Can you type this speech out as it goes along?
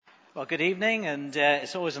Well, good evening, and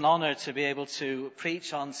it's always an honor to be able to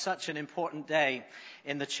preach on such an important day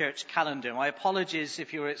in the church calendar. My apologies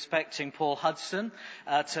if you were expecting Paul Hudson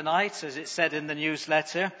tonight, as it said in the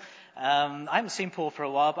newsletter. I haven't seen Paul for a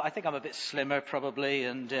while, but I think I'm a bit slimmer probably,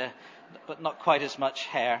 but not quite as much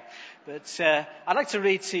hair. But I'd like to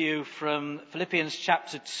read to you from Philippians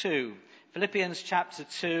chapter 2. Philippians chapter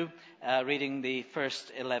 2, reading the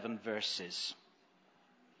first 11 verses.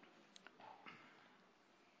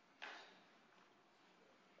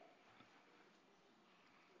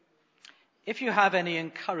 If you have any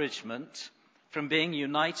encouragement from being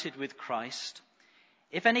united with Christ,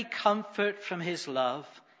 if any comfort from his love,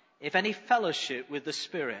 if any fellowship with the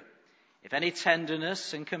Spirit, if any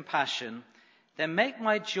tenderness and compassion, then make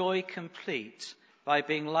my joy complete by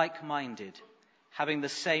being like-minded, having the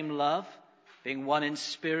same love, being one in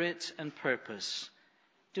spirit and purpose.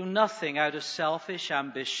 Do nothing out of selfish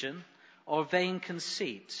ambition or vain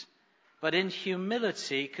conceit, but in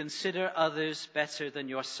humility consider others better than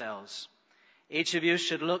yourselves. Each of you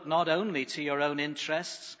should look not only to your own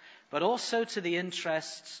interests, but also to the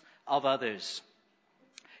interests of others.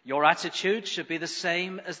 Your attitude should be the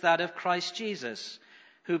same as that of Christ Jesus,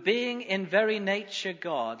 who being in very nature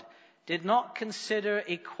God, did not consider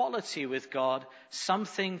equality with God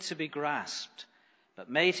something to be grasped, but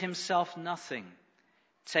made himself nothing,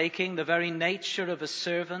 taking the very nature of a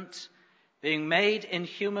servant, being made in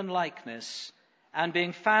human likeness, and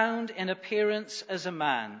being found in appearance as a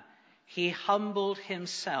man, he humbled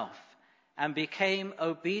himself and became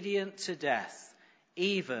obedient to death,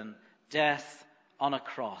 even death on a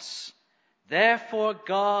cross. Therefore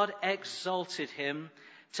God exalted him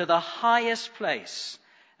to the highest place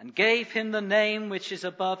and gave him the name which is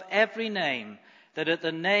above every name, that at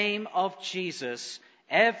the name of Jesus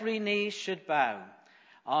every knee should bow,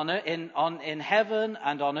 in heaven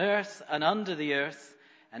and on earth and under the earth,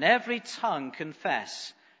 and every tongue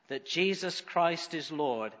confess that Jesus Christ is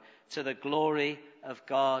Lord, to the glory of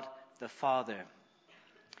God the Father.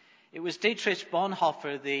 It was Dietrich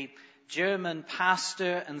Bonhoeffer, the German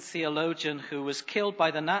pastor and theologian who was killed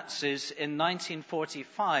by the Nazis in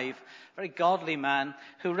 1945, a very godly man,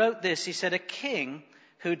 who wrote this. He said, "A king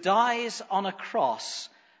who dies on a cross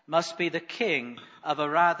must be the king of a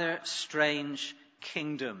rather strange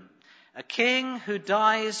kingdom." A king who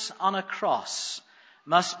dies on a cross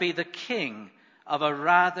must be the king of a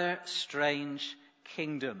rather strange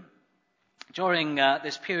kingdom. During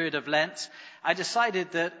this period of Lent, I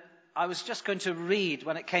decided that I was just going to read,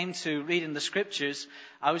 when it came to reading the scriptures,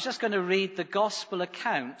 I was just going to read the gospel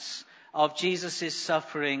accounts of Jesus'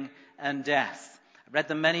 suffering and death. I read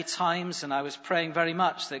them many times, and I was praying very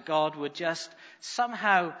much that God would just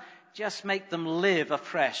somehow just make them live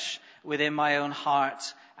afresh within my own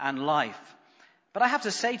heart and life. But I have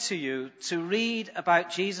to say to you, to read about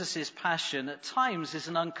Jesus' passion at times is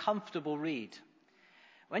an uncomfortable read.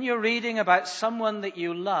 When you're reading about someone that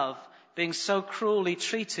you love being so cruelly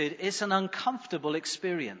treated, it's an uncomfortable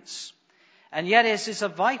experience. And yet it is a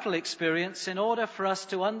vital experience in order for us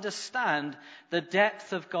to understand the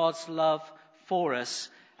depth of God's love for us,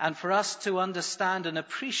 and for us to understand and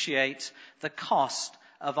appreciate the cost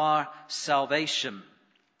of our salvation.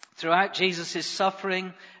 Throughout Jesus'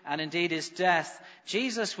 suffering and indeed his death,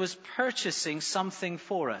 Jesus was purchasing something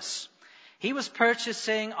for us. He was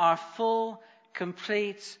purchasing our full,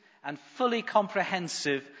 complete and fully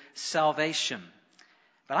comprehensive salvation.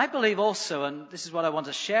 But I believe also, and this is what I want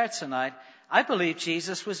to share tonight, I believe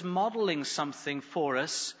Jesus was modeling something for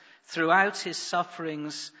us throughout his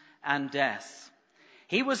sufferings and death.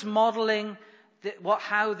 He was modeling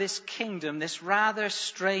how this kingdom, this rather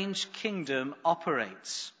strange kingdom,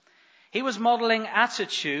 operates. He was modeling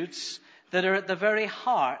attitudes that are at the very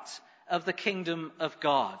heart of the kingdom of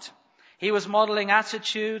God. He was modeling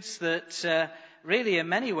attitudes that really in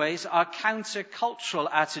many ways are countercultural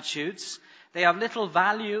attitudes. They have little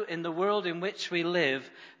value in the world in which we live,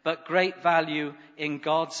 but great value in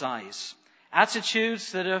God's eyes.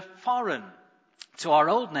 Attitudes that are foreign to our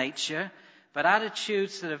old nature, but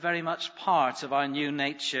attitudes that are very much part of our new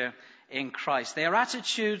nature in Christ. They are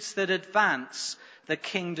attitudes that advance the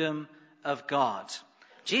kingdom of God.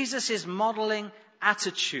 Jesus is modeling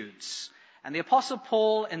attitudes. And the Apostle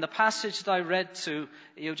Paul, in the passage that I read to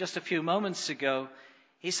you just a few moments ago,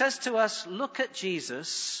 he says to us, look at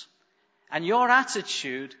Jesus, and your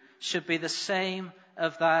attitude should be the same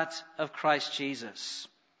of that of Christ Jesus.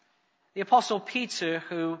 The Apostle Peter,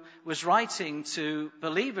 who was writing to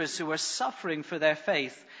believers who were suffering for their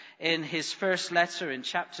faith in his first letter in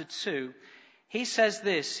chapter 2, he says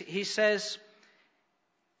this, he says,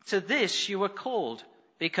 "To this you were called,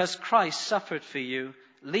 because Christ suffered for you,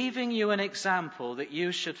 leaving you an example that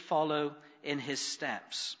you should follow in his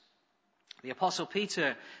steps. The Apostle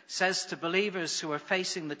Peter says to believers who are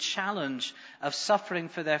facing the challenge of suffering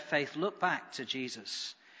for their faith, look back to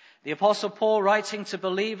Jesus. The Apostle Paul, writing to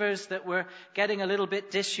believers that were getting a little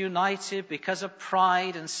bit disunited because of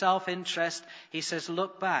pride and self-interest, he says,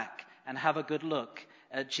 look back and have a good look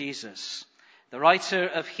at Jesus. The writer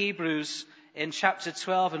of Hebrews in chapter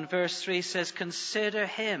 12 and verse 3 says, consider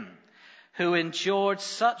him who endured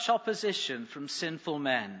such opposition from sinful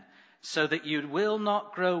men, so that you will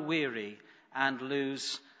not grow weary and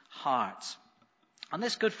lose heart. On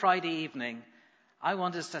this Good Friday evening, I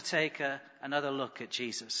want us to take another look at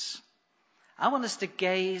Jesus. I want us to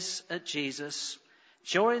gaze at Jesus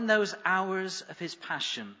during those hours of his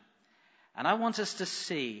passion. And I want us to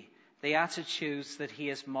see the attitudes that he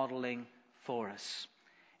is modeling for us.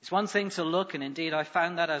 It's one thing to look, and indeed I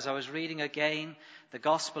found that as I was reading again the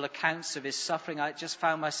gospel accounts of his suffering, I just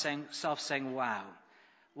found myself saying, wow,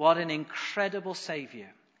 what an incredible Savior.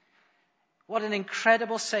 What an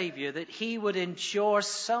incredible Savior that he would endure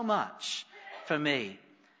so much for me.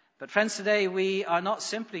 But friends, today we are not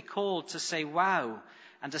simply called to say wow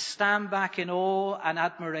and to stand back in awe and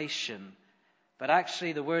admiration, but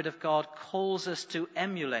actually the Word of God calls us to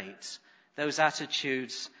emulate those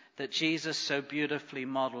attitudes that Jesus so beautifully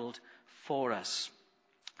modeled for us.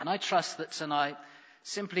 And I trust that tonight,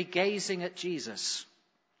 simply gazing at Jesus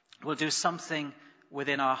will do something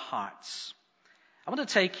within our hearts. I want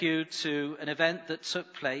to take you to an event that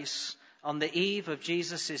took place on the eve of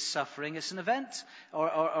Jesus' suffering. It's an event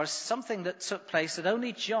or something that took place that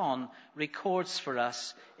only John records for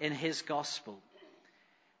us in his gospel.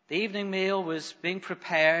 The evening meal was being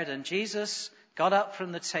prepared and Jesus got up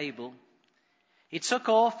from the table. He took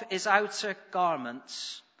off his outer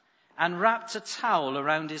garments and wrapped a towel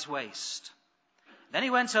around his waist. Then he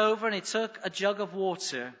went over and he took a jug of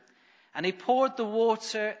water and he poured the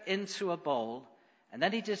water into a bowl. And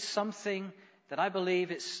then he did something that I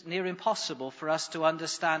believe it's near impossible for us to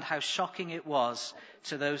understand how shocking it was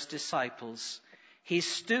to those disciples. He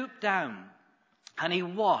stooped down and he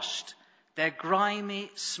washed their grimy,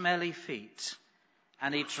 smelly feet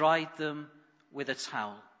and he dried them with a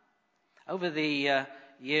towel. Over the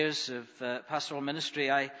years of pastoral ministry,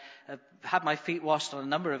 I have had my feet washed on a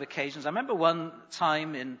number of occasions. I remember one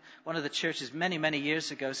time in one of the churches many, many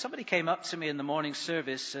years ago, somebody came up to me in the morning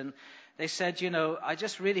service and they said, I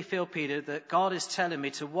just really feel, Peter, that God is telling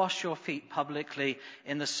me to wash your feet publicly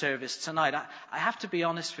in the service tonight. I have to be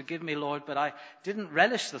honest, forgive me, Lord, but I didn't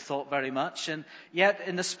relish the thought very much. And yet,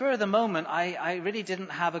 in the spur of the moment, I really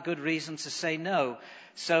didn't have a good reason to say no.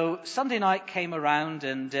 So Sunday night came around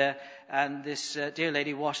and this dear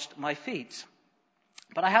lady washed my feet.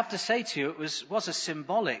 But I have to say to you, it was a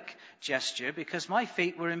symbolic gesture because my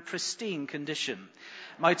feet were in pristine condition.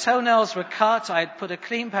 My toenails were cut. I had put a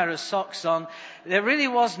clean pair of socks on. There really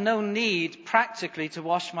was no need practically to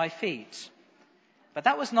wash my feet. But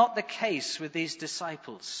that was not the case with these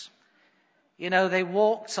disciples. They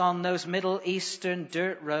walked on those Middle Eastern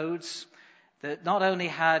dirt roads that not only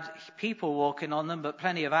had people walking on them, but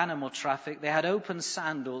plenty of animal traffic. They had open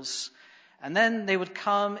sandals. And then they would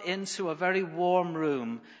come into a very warm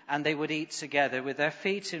room and they would eat together with their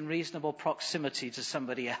feet in reasonable proximity to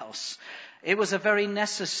somebody else. It was a very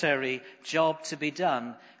necessary job to be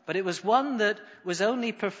done, but it was one that was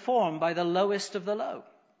only performed by the lowest of the low.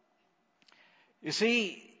 You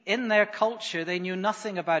see, in their culture, they knew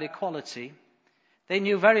nothing about equality. They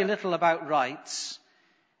knew very little about rights.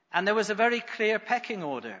 And there was a very clear pecking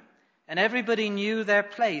order. And everybody knew their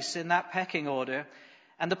place in that pecking order.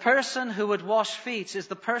 And the person who would wash feet is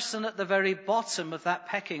the person at the very bottom of that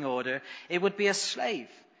pecking order. It would be a slave.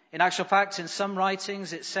 In actual fact, in some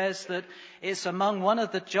writings, it says that it's among one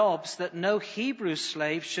of the jobs that no Hebrew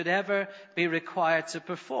slave should ever be required to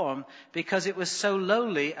perform because it was so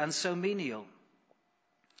lowly and so menial.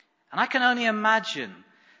 And I can only imagine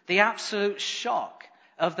the absolute shock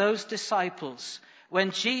of those disciples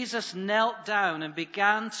when Jesus knelt down and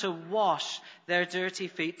began to wash their dirty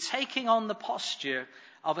feet, taking on the posture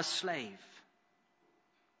of a slave.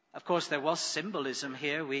 Of course, there was symbolism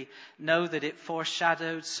here. We know that it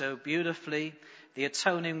foreshadowed so beautifully the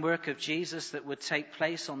atoning work of Jesus that would take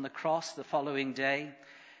place on the cross the following day,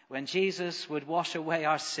 when Jesus would wash away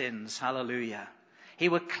our sins. Hallelujah. He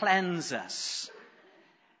would cleanse us.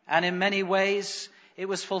 And in many ways, it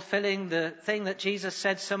was fulfilling the thing that Jesus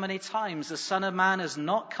said so many times: the Son of Man has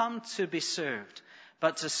not come to be served,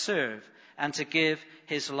 but to serve and to give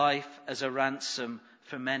his life as a ransom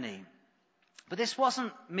for many. But this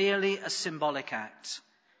wasn't merely a symbolic act.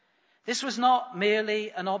 This was not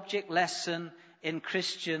merely an object lesson in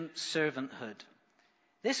Christian servanthood.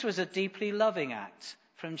 This was a deeply loving act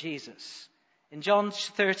from Jesus. In John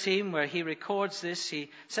 13, where he records this, he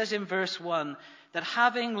says in verse 1 that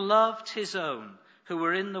having loved his own who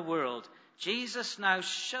were in the world, Jesus now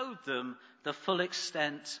showed them the full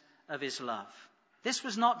extent of his love. This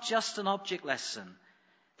was not just an object lesson.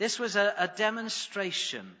 This was a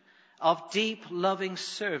demonstration of deep, loving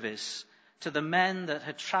service to the men that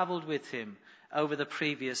had traveled with him over the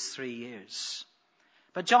previous 3 years.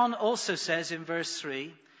 But John also says in verse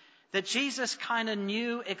 3 that Jesus kind of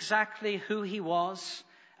knew exactly who he was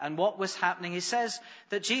and what was happening. He says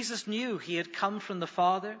that Jesus knew he had come from the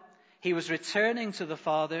Father, he was returning to the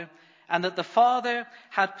Father, and that the Father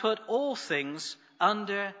had put all things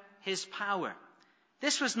under his power.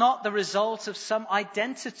 This was not the result of some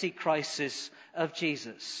identity crisis of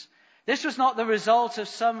Jesus. This was not the result of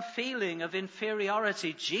some feeling of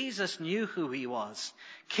inferiority. Jesus knew who he was,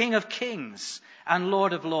 King of Kings and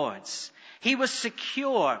Lord of Lords. He was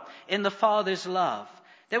secure in the Father's love.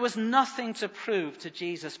 There was nothing to prove to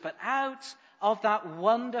Jesus, but out of that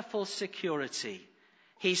wonderful security,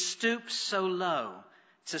 he stooped so low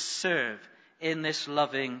to serve in this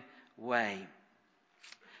loving way.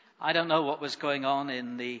 I don't know what was going on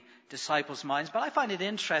in the disciples' minds, but I find it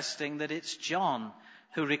interesting that it's John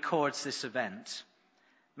who records this event.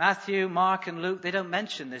 Matthew, Mark, and Luke, they don't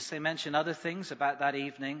mention this. They mention other things about that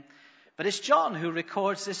evening. But it's John who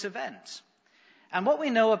records this event. And what we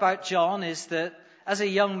know about John is that as a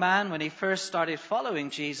young man, when he first started following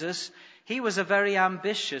Jesus, he was a very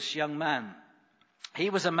ambitious young man. He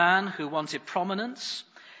was a man who wanted prominence.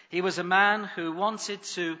 He was a man who wanted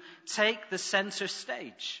to take the center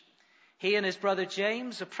stage. He and his brother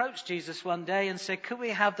James approached Jesus one day and said, "Could we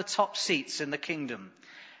have the top seats in the kingdom?"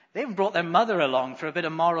 They even brought their mother along for a bit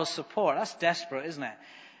of moral support. That's desperate, isn't it?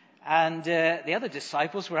 And the other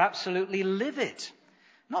disciples were absolutely livid.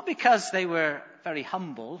 Not because they were very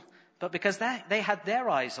humble, but because they had their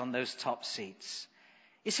eyes on those top seats.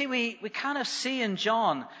 You see, we kind of see in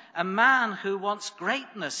John a man who wants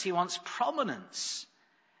greatness, he wants prominence.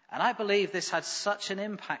 And I believe this had such an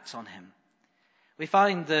impact on him. We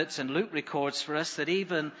find that, and Luke records for us, that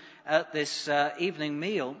even at this evening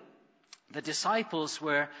meal, the disciples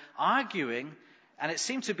were arguing, and it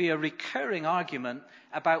seemed to be a recurring argument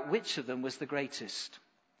about which of them was the greatest.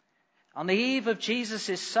 On the eve of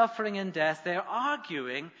Jesus' suffering and death, they're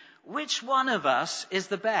arguing which one of us is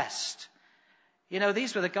the best. You know,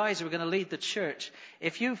 these were the guys who were going to lead the church.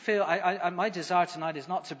 If you feel, my desire tonight is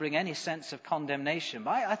not to bring any sense of condemnation,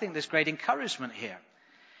 but I think there's great encouragement here.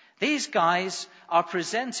 These guys are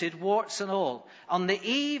presented, warts and all, on the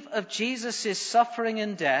eve of Jesus' suffering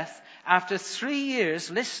and death. After 3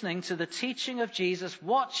 years listening to the teaching of Jesus,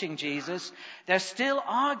 watching Jesus, they're still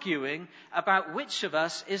arguing about which of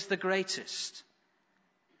us is the greatest.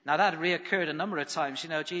 Now that reoccurred a number of times. You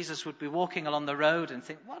know, Jesus would be walking along the road and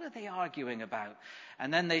think, what are they arguing about?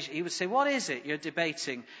 And then he would say, what is it you're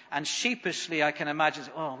debating? And sheepishly, I can imagine,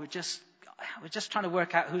 we're just trying to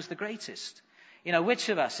work out who's the greatest. You know, which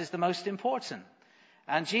of us is the most important?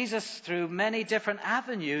 And Jesus, through many different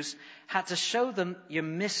avenues, had to show them you're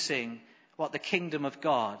missing what the kingdom of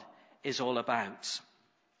God is all about.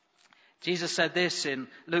 Jesus said this in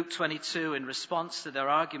Luke 22 in response to their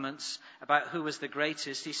arguments about who was the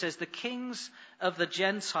greatest. He says, "The kings of the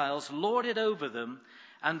Gentiles lord it over them,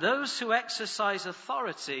 and those who exercise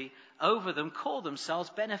authority over them call themselves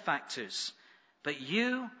benefactors. But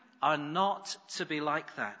you are not to be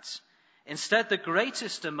like that. Instead, the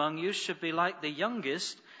greatest among you should be like the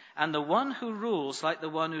youngest, and the one who rules like the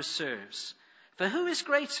one who serves. For who is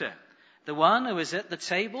greater, the one who is at the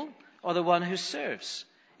table or the one who serves?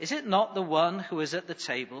 Is it not the one who is at the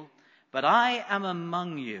table? But I am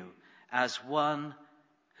among you as one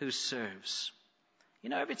who serves." You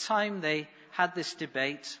know, every time they had this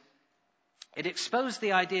debate, it exposed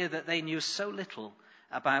the idea that they knew so little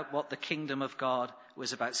about what the kingdom of God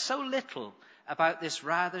was about, so little about this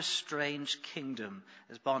rather strange kingdom,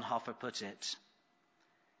 as Bonhoeffer put it.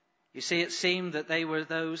 You see, it seemed that they were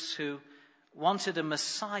those who wanted a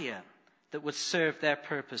Messiah that would serve their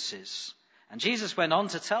purposes. And Jesus went on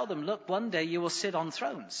to tell them, look, one day you will sit on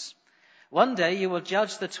thrones. One day you will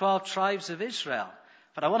judge the 12 tribes of Israel.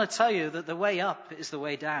 But I want to tell you that the way up is the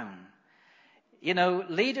way down. You know,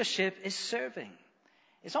 leadership is serving.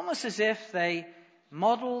 It's almost as if they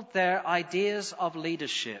modeled their ideas of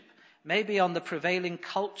leadership maybe on the prevailing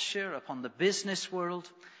culture, upon the business world,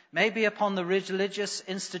 maybe upon the religious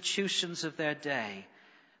institutions of their day.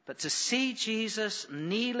 But to see Jesus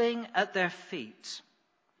kneeling at their feet,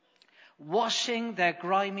 washing their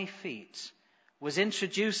grimy feet, was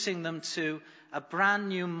introducing them to a brand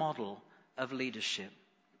new model of leadership.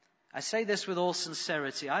 I say this with all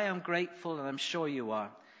sincerity. I am grateful, and I'm sure you are,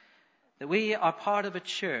 that we are part of a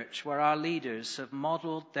church where our leaders have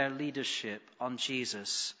modeled their leadership on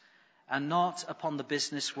Jesus and not upon the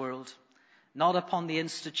business world, not upon the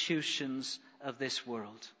institutions of this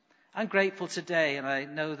world. I'm grateful today, and I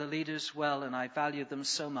know the leaders well, and I value them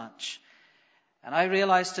so much. And I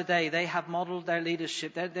realize today they have modeled their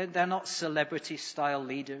leadership. They're not celebrity-style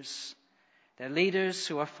leaders. They're leaders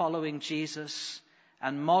who are following Jesus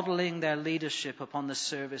and modeling their leadership upon the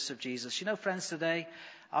service of Jesus. You know, friends, today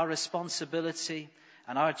our responsibility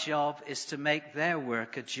and our job is to make their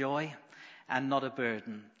work a joy and not a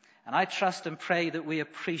burden. And I trust and pray that we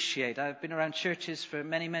appreciate. I've been around churches for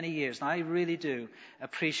many, many years, and I really do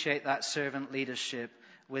appreciate that servant leadership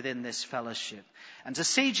within this fellowship. And to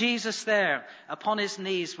see Jesus there upon his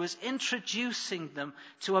knees was introducing them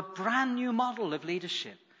to a brand new model of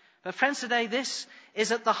leadership. But friends, today this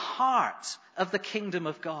is at the heart of the kingdom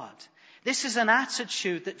of God. This is an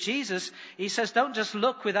attitude that Jesus, he says, don't just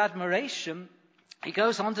look with admiration. He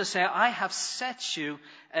goes on to say, I have set you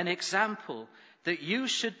an example that you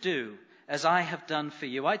should do as I have done for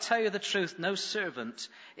you. I tell you the truth, no servant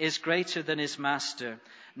is greater than his master,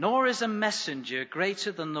 nor is a messenger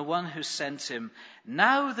greater than the one who sent him.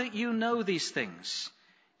 Now that you know these things,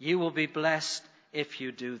 you will be blessed if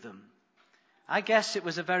you do them. I guess it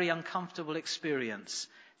was a very uncomfortable experience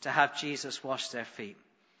to have Jesus wash their feet.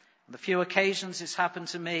 On the few occasions it's happened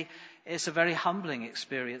to me, it's a very humbling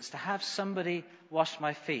experience to have somebody wash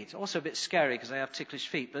my feet. Also a bit scary because I have ticklish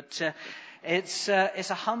feet, but it's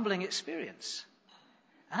a humbling experience.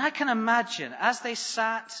 And I can imagine as they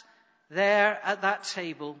sat there at that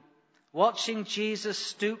table, watching Jesus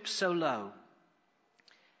stoop so low,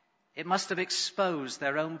 it must have exposed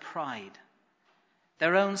their own pride,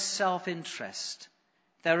 their own self-interest,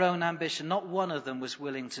 their own ambition. Not one of them was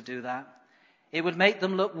willing to do that. It would make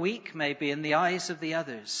them look weak, maybe, in the eyes of the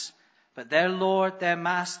others. But their Lord, their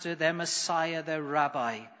Master, their Messiah, their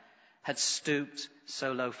Rabbi had stooped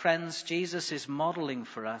so low. Friends, Jesus is modeling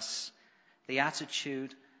for us the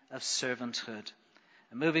attitude of servanthood.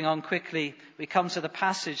 And moving on quickly, we come to the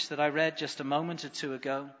passage that I read just a moment or two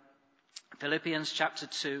ago, Philippians chapter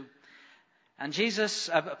 2. And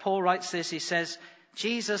Paul writes this, he says,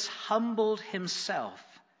 Jesus humbled himself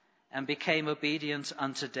and became obedient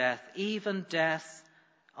unto death, even death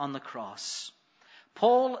on the cross.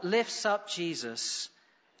 Paul lifts up Jesus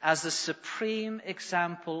as the supreme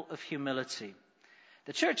example of humility.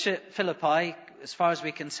 The church at Philippi, as far as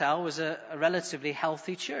we can tell, was a relatively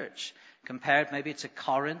healthy church, compared maybe to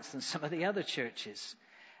Corinth and some of the other churches.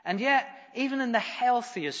 And yet, even in the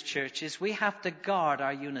healthiest churches, we have to guard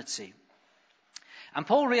our unity. And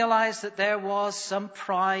Paul realized that there was some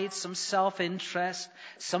pride, some self-interest,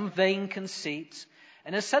 some vain conceit.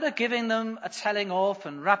 And instead of giving them a telling off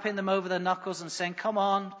and rapping them over the knuckles and saying, come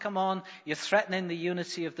on, you're threatening the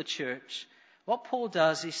unity of the church. What Paul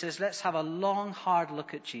does, he says, let's have a long, hard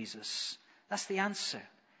look at Jesus. That's the answer.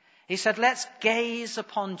 He said, let's gaze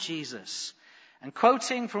upon Jesus. And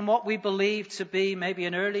quoting from what we believe to be maybe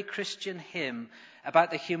an early Christian hymn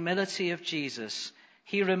about the humility of Jesus,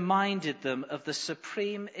 he reminded them of the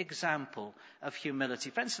supreme example of humility.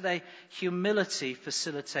 Friends, today, humility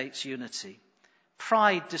facilitates unity.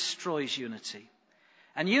 Pride destroys unity.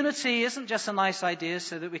 And unity isn't just a nice idea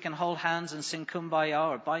so that we can hold hands and sing Kumbaya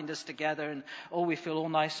or bind us together and we feel all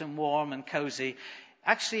nice and warm and cozy.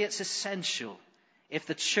 Actually, it's essential if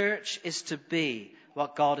the church is to be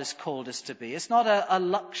what God has called us to be. It's not a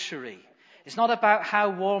luxury. It's not about how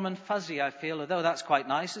warm and fuzzy I feel, although that's quite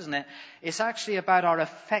nice, isn't it? It's actually about our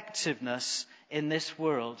effectiveness in this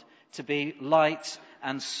world to be light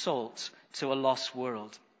and salt to a lost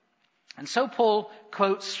world. And so Paul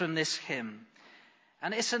quotes from this hymn.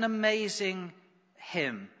 And it's an amazing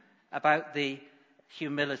hymn about the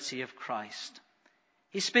humility of Christ.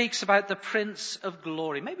 He speaks about the Prince of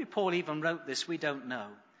Glory. Maybe Paul even wrote this, we don't know.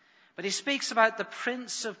 But he speaks about the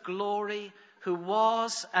Prince of Glory who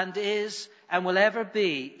was and is and will ever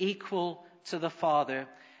be equal to the Father.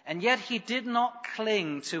 And yet he did not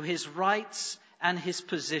cling to his rights and his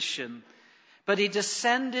position, but he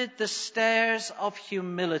descended the stairs of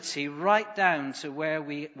humility right down to where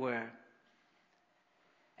we were.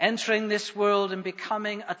 Entering this world and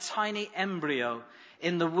becoming a tiny embryo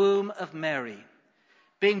in the womb of Mary,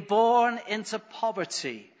 being born into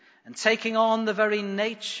poverty and taking on the very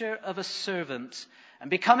nature of a servant and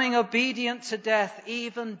becoming obedient to death,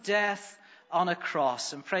 even death on a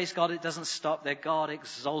cross. And praise God, it doesn't stop there. God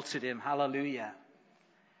exalted him. Hallelujah.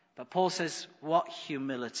 But Paul says, what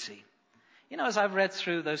humility. You know, as I've read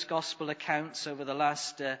through those gospel accounts over the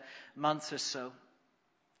last month or so,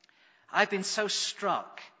 I've been so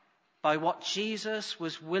struck by what Jesus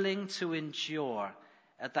was willing to endure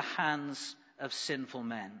at the hands of sinful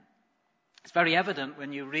men. It's very evident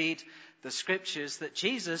when you read the scriptures that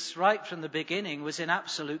Jesus, right from the beginning, was in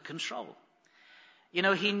absolute control. You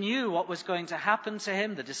know, he knew what was going to happen to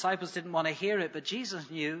him. The disciples didn't want to hear it, but Jesus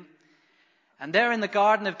knew. And there in the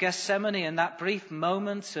Garden of Gethsemane, in that brief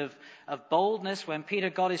moment of boldness, when Peter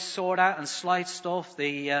got his sword out and sliced off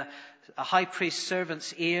the high priest's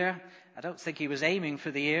servant's ear, I don't think he was aiming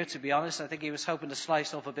for the ear, to be honest. I think he was hoping to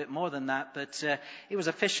slice off a bit more than that. But he was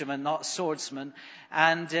a fisherman, not a swordsman.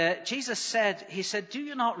 And Jesus said, he said, "Do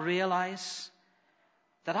you not realize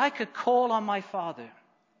that I could call on my Father,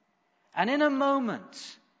 and in a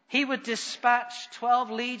moment he would dispatch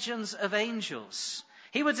 12 legions of angels.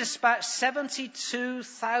 He would dispatch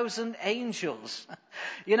 72,000 angels.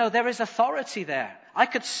 You know, there is authority there. I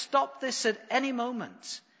could stop this at any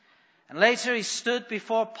moment." And later he stood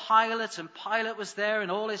before Pilate, and Pilate was there in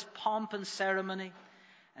all his pomp and ceremony.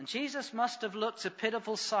 And Jesus must have looked a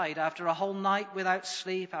pitiful sight after a whole night without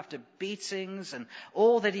sleep, after beatings and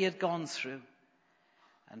all that he had gone through.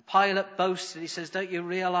 And Pilate boasted, he says, "Don't you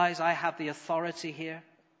realize I have the authority here?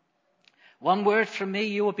 One word from me,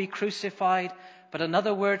 you will be crucified, but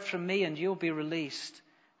another word from me and you'll be released."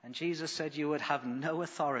 And Jesus said, "You would have no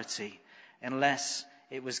authority unless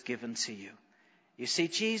it was given to you." You see,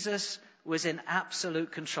 Jesus was in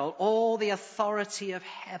absolute control. All the authority of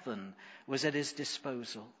heaven was at his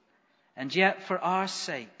disposal. And yet, for our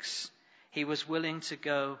sakes, he was willing to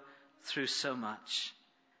go through so much.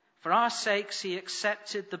 For our sakes, he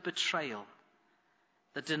accepted the betrayal,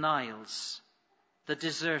 the denials, the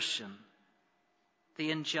desertion,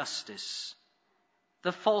 the injustice,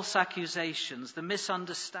 the false accusations, the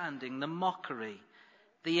misunderstanding, the mockery,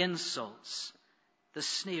 the insults, the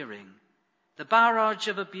sneering, the barrage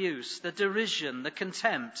of abuse, the derision, the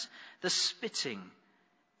contempt, the spitting,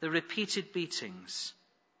 the repeated beatings,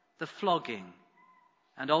 the flogging,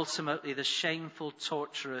 and ultimately the shameful,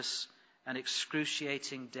 torturous, and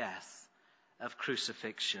excruciating death of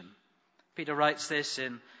crucifixion. Peter writes this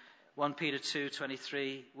in 1 Peter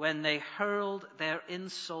 2:23, "When they hurled their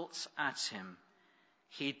insults at him,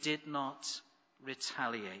 he did not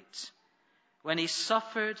retaliate. When he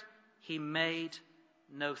suffered, he made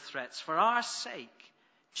no threats." For our sake,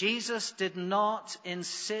 Jesus did not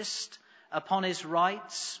insist upon his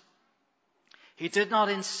rights. He did not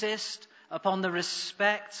insist upon the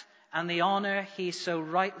respect and the honor he so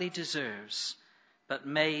rightly deserves, but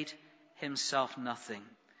made himself nothing.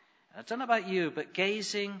 I don't know about you, but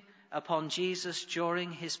gazing upon Jesus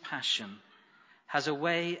during his passion has a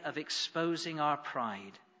way of exposing our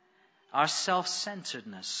pride, our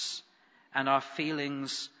self-centeredness, and our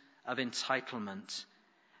feelings of entitlement.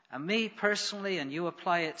 And me personally, and you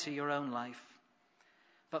apply it to your own life,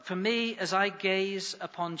 but for me, as I gaze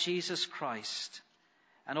upon Jesus Christ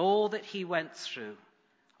and all that he went through,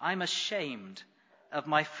 I'm ashamed of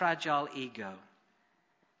my fragile ego,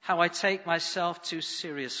 how I take myself too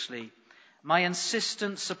seriously, my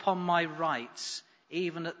insistence upon my rights,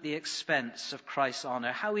 even at the expense of Christ's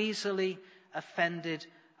honor, how easily offended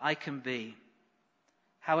I can be,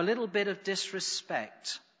 how a little bit of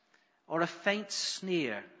disrespect or a faint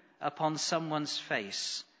sneer upon someone's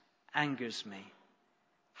face angers me,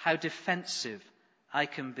 how defensive I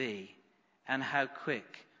can be, and how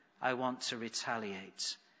quick I want to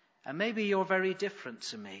retaliate. And maybe you're very different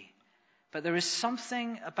to me, but there is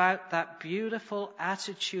something about that beautiful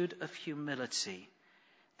attitude of humility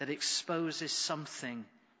that exposes something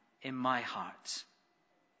in my heart.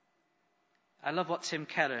 I love what Tim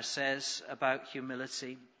Keller says about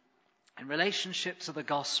humility in relationship to the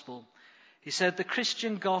gospel. He said, "The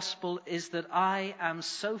Christian gospel is that I am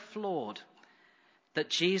so flawed that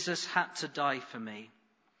Jesus had to die for me,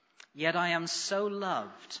 yet I am so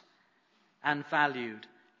loved and valued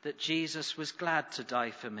that Jesus was glad to die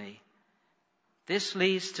for me. This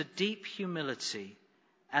leads to deep humility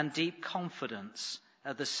and deep confidence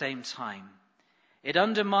at the same time. It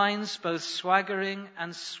undermines both swaggering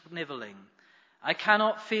and sniveling. I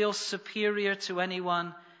cannot feel superior to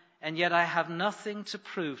anyone, and yet I have nothing to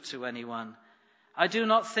prove to anyone. I do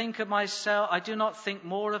not think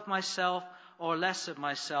more of myself or less of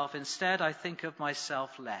myself. Instead, I think of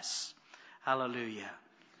myself less." Hallelujah.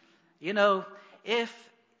 You know, if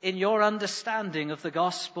in your understanding of the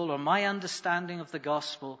gospel or my understanding of the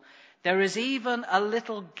gospel, there is even a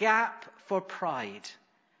little gap for pride,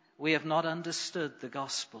 we have not understood the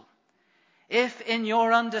gospel. If in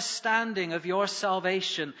your understanding of your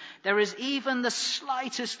salvation, there is even the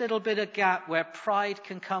slightest little bit of gap where pride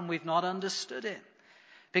can come, we've not understood it.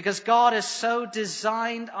 Because God has so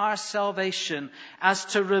designed our salvation as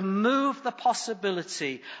to remove the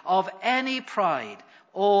possibility of any pride.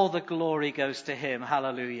 All the glory goes to him.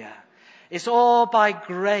 Hallelujah. It's all by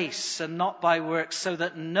grace and not by works, so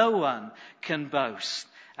that no one can boast.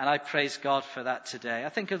 And I praise God for that today. I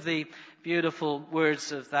think of the beautiful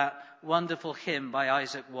words of that wonderful hymn by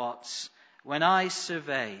Isaac Watts. When I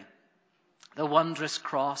survey the wondrous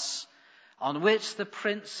cross on which the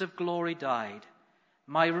Prince of Glory died,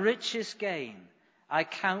 my richest gain I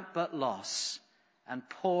count but loss, and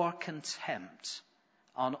pour contempt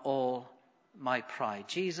on all my pride.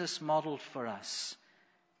 Jesus modeled for us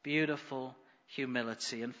beautiful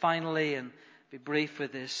humility. And finally, and be brief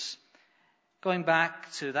with this, going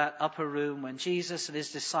back to that upper room, when Jesus and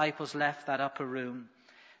his disciples left that upper room,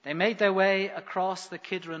 they made their way across the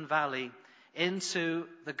Kidron Valley into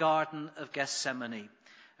the Garden of Gethsemane,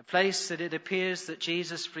 a place that it appears that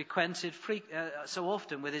Jesus frequented so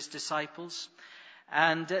often with his disciples.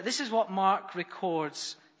 And this is what Mark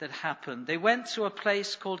records that happened. They went to a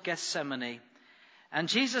place called Gethsemane, and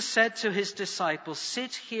Jesus said to his disciples,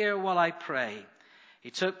 "Sit here while I pray." He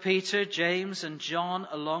took Peter, James, and John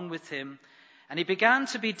along with him, and he began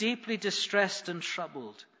to be deeply distressed and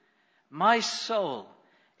troubled. "My soul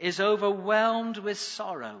is overwhelmed with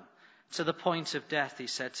sorrow to the point of death," he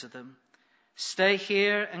said to them. "Stay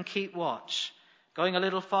here and keep watch." Going a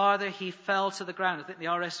little farther, he fell to the ground. I think the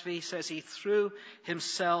RSV says he threw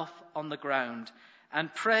himself on the ground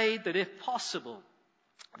and prayed that if possible,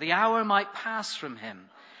 the hour might pass from him.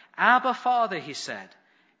 "Abba, Father," he said,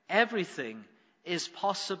 "everything is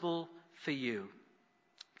possible for you.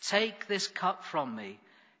 Take this cup from me,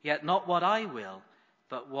 yet not what I will,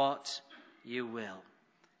 but what you will."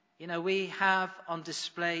 You know, we have on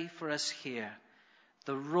display for us here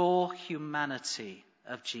the raw humanity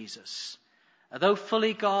of Jesus. Although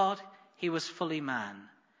fully God, he was fully man.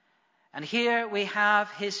 And here we have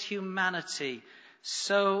his humanity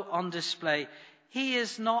so on display. He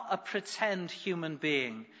is not a pretend human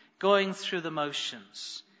being going through the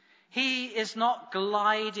motions. He is not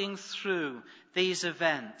gliding through these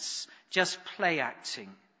events, just play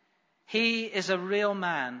acting. He is a real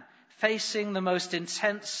man facing the most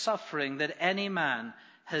intense suffering that any man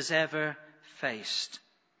has ever faced.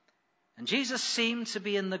 And Jesus seemed to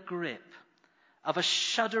be in the grip of a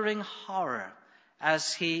shuddering horror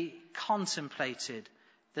as he contemplated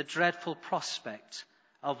the dreadful prospect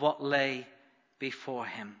of what lay before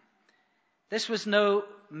him. This was no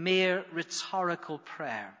mere rhetorical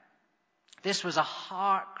prayer. This was a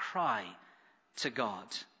heart cry to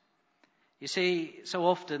God. You see, so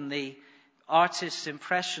often the artist's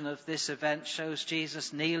impression of this event shows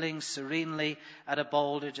Jesus kneeling serenely at a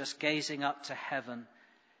boulder, just gazing up to heaven.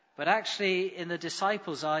 But actually, in the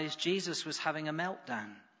disciples' eyes, Jesus was having a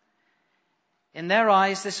meltdown. In their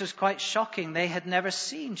eyes, this was quite shocking. They had never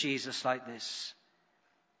seen Jesus like this.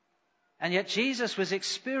 And yet Jesus was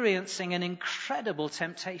experiencing an incredible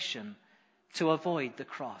temptation to avoid the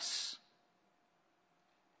cross.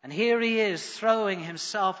 And here he is, throwing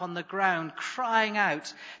himself on the ground, crying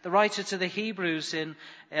out. The writer to the Hebrews in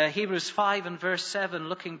Hebrews 5 and verse 7,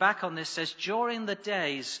 looking back on this, says, "During the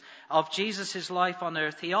days of Jesus' life on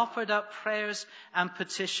earth, he offered up prayers and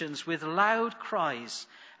petitions with loud cries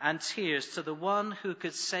and tears to the one who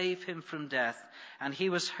could save him from death. And he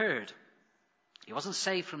was heard." He wasn't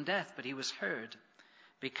saved from death, but he was heard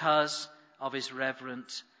because of his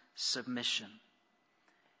reverent submission.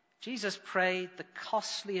 Jesus prayed the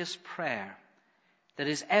costliest prayer that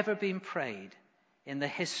has ever been prayed in the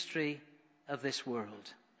history of this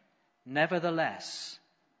world. "Nevertheless,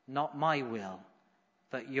 not my will,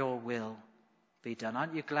 but your will be done."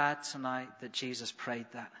 Aren't you glad tonight that Jesus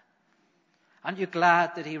prayed that? Aren't you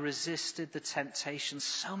glad that he resisted the temptation?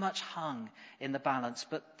 So much hung in the balance,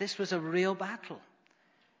 but this was a real battle.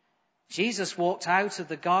 Jesus walked out of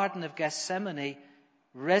the Garden of Gethsemane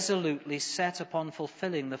resolutely set upon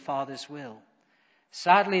fulfilling the Father's will.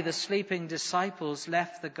 Sadly, the sleeping disciples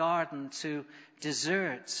left the garden to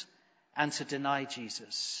desert and to deny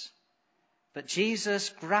Jesus. But Jesus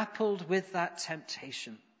grappled with that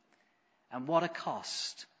temptation. And what a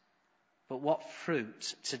cost. But what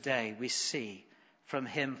fruit today we see from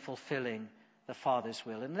him fulfilling the Father's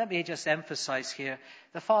will. And let me just emphasize here,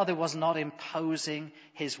 the Father was not imposing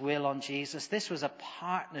his will on Jesus. This was a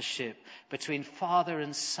partnership between Father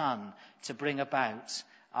and Son to bring about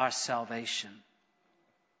our salvation.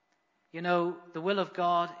 You know, the will of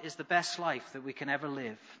God is the best life that we can ever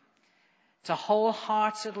live. To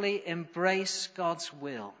wholeheartedly embrace God's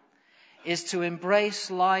will is to embrace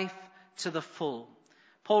life to the full.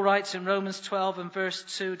 Paul writes in Romans 12 and verse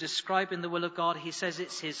 2, describing the will of God, he says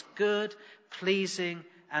it's his good, pleasing,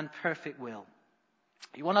 and perfect will.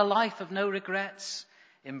 You want a life of no regrets?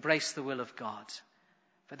 Embrace the will of God.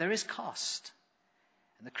 But there is cost.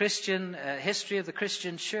 And the Christian history of the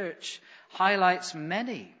Christian church highlights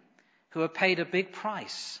many who have paid a big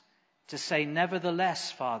price to say,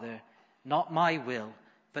 nevertheless, Father, not my will,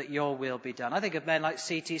 but your will be done. I think of men like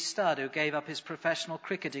C.T. Studd, who gave up his professional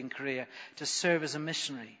cricketing career to serve as a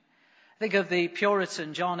missionary. I think of the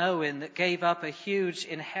Puritan John Owen that gave up a huge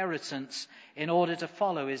inheritance in order to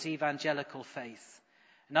follow his evangelical faith.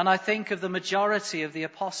 And then I think of the majority of the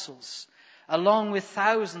apostles, along with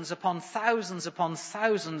thousands upon thousands upon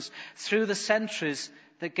thousands through the centuries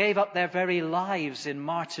that gave up their very lives in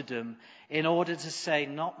martyrdom in order to say,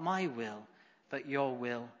 not my will, but your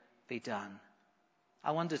will be done.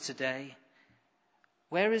 I wonder today,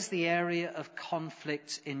 where is the area of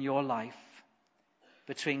conflict in your life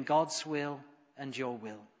between God's will and your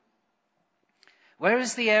will? Where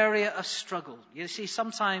is the area of struggle? You see,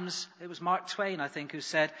 sometimes it was Mark Twain, I think, who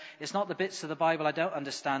said, it's not the bits of the Bible I don't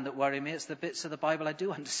understand that worry me, it's the bits of the Bible I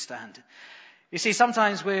do understand. You see,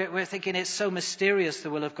 sometimes we're thinking it's so mysterious, the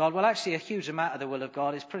will of God. Well, actually, a huge amount of the will of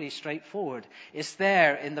God is pretty straightforward. It's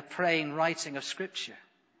there in the plain writing of Scripture.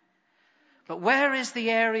 But where is the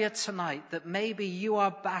area tonight that maybe you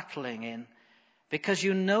are battling in because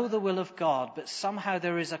you know the will of God, but somehow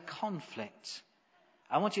there is a conflict?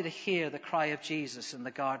 I want you to hear the cry of Jesus in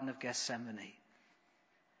the Garden of Gethsemane.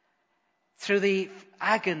 Through the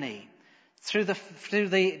agony, through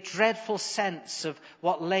the dreadful sense of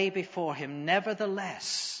what lay before him,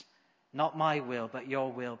 nevertheless, not my will, but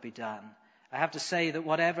your will be done. I have to say that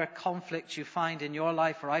whatever conflict you find in your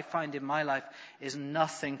life, or I find in my life, is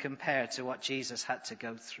nothing compared to what Jesus had to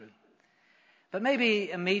go through. But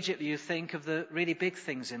maybe immediately you think of the really big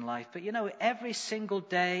things in life. But you know, every single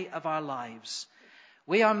day of our lives,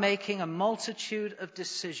 we are making a multitude of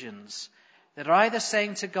decisions that are either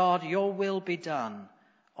saying to God, your will be done,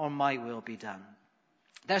 or my will be done.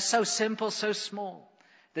 They're so simple, so small.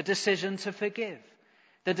 The decision to forgive.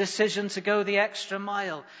 The decision to go the extra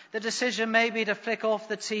mile. The decision maybe to flick off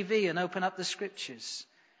the TV and open up the Scriptures.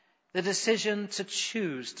 The decision to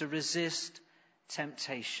choose to resist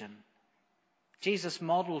temptation. Jesus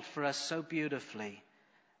modeled for us so beautifully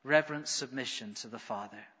reverent submission to the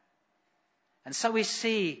Father. And so we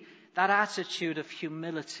see that attitude of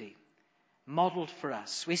humility modeled for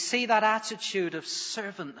us. We see that attitude of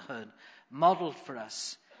servanthood modeled for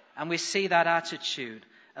us. And we see that attitude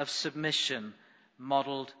of submission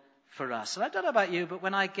modeled for us. And I don't know about you, but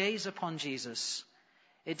when I gaze upon Jesus,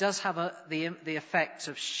 it does have the effect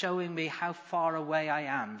of showing me how far away I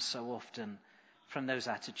am so often from those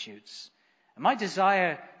attitudes. And my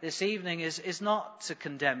desire this evening is not to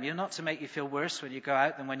condemn you, not to make you feel worse when you go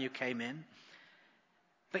out than when you came in.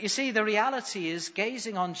 But you see, the reality is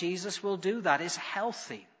gazing on Jesus will do that. It's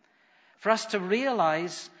healthy for us to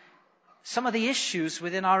realize some of the issues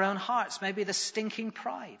within our own hearts, maybe the stinking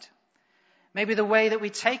pride. Maybe the way that we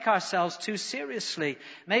take ourselves too seriously.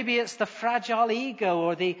 Maybe it's the fragile ego,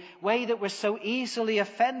 or the way that we're so easily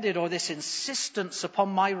offended, or this insistence upon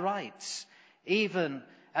my rights, even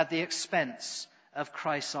at the expense of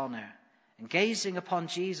Christ's honor. And gazing upon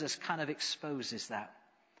Jesus kind of exposes that.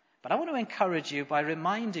 But I want to encourage you by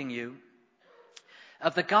reminding you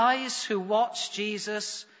of the guys who watched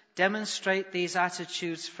Jesus demonstrate these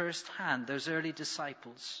attitudes firsthand, those early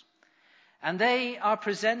disciples. And they are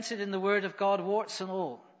presented in the Word of God, warts and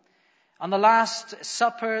all. On the Last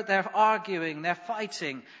Supper, they're arguing, they're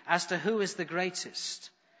fighting as to who is the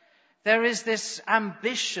greatest. There is this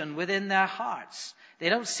ambition within their hearts. They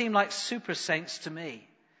don't seem like super saints to me.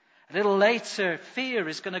 A little later, fear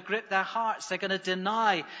is going to grip their hearts. They're going to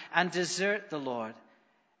deny and desert the Lord.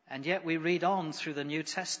 And yet we read on through the New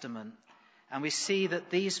Testament, and we see that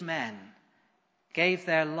these men gave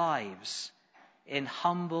their lives in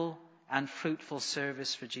humble and fruitful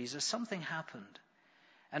service for Jesus. Something happened.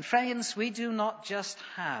 And friends, we do not just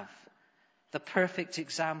have the perfect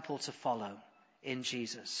example to follow in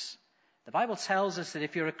Jesus. The Bible tells us that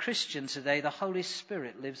if you're a Christian today, the Holy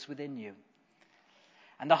Spirit lives within you.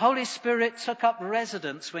 And the Holy Spirit took up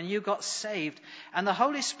residence when you got saved. And the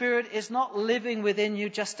Holy Spirit is not living within you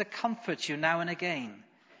just to comfort you now and again.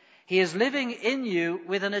 He is living in you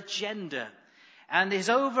with an agenda. And his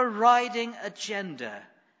overriding agenda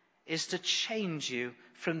is to change you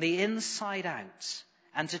from the inside out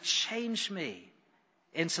and to change me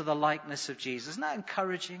into the likeness of Jesus. Isn't that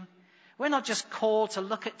encouraging? We're not just called to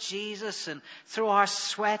look at Jesus and through our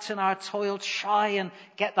sweat and our toil try and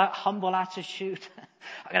get that humble attitude.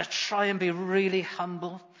 I'm going to try and be really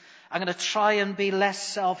humble. I'm going to try and be less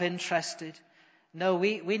self-interested. No,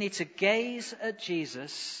 we need to gaze at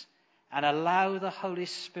Jesus and allow the Holy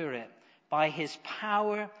Spirit, by his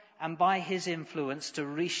power and by his influence, to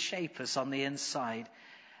reshape us on the inside.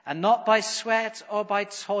 And not by sweat or by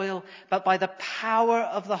toil, but by the power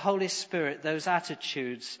of the Holy Spirit, those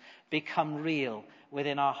attitudes become real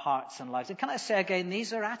within our hearts and lives. And can I say again,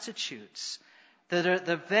 these are attitudes that are at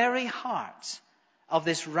the very heart of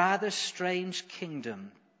this rather strange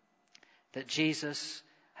kingdom that Jesus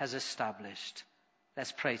has established.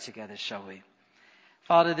 Let's pray together, shall we?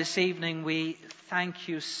 Father, this evening we thank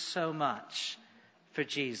you so much for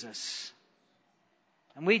Jesus.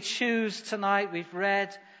 And we choose tonight, we've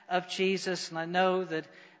read of Jesus, and I know that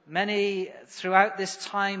many throughout this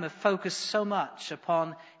time have focused so much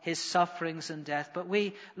upon his sufferings and death, but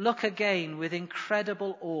we look again with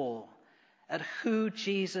incredible awe at who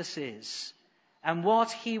Jesus is and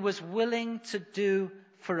what he was willing to do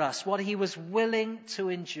for us, what he was willing to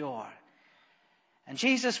endure. And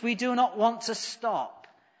Jesus, we do not want to stop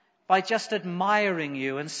by just admiring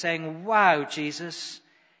you and saying, wow, Jesus,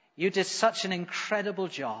 you did such an incredible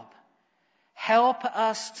job. Help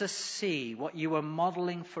us to see what you are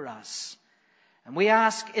modeling for us. And we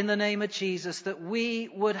ask in the name of Jesus that we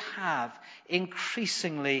would have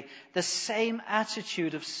increasingly the same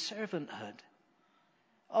attitude of servanthood.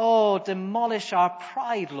 Oh, demolish our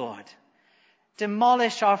pride, Lord.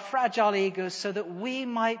 Demolish our fragile egos so that we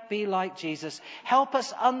might be like Jesus. Help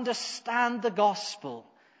us understand the gospel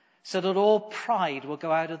so that all pride will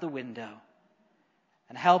go out of the window.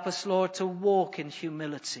 And help us, Lord, to walk in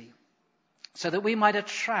humility so that we might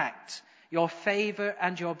attract your favor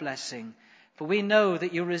and your blessing. For we know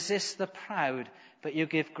that you resist the proud, but you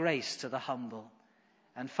give grace to the humble.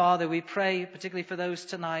 And Father, we pray particularly for those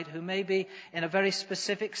tonight who maybe in a very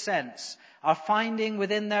specific sense are finding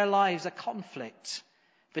within their lives a conflict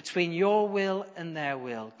between your will and their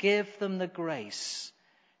will. Give them the grace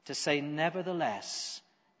to say, nevertheless,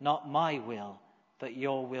 not my will, but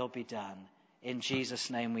your will be done. In Jesus'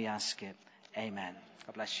 name we ask it. Amen.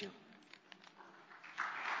 God bless you.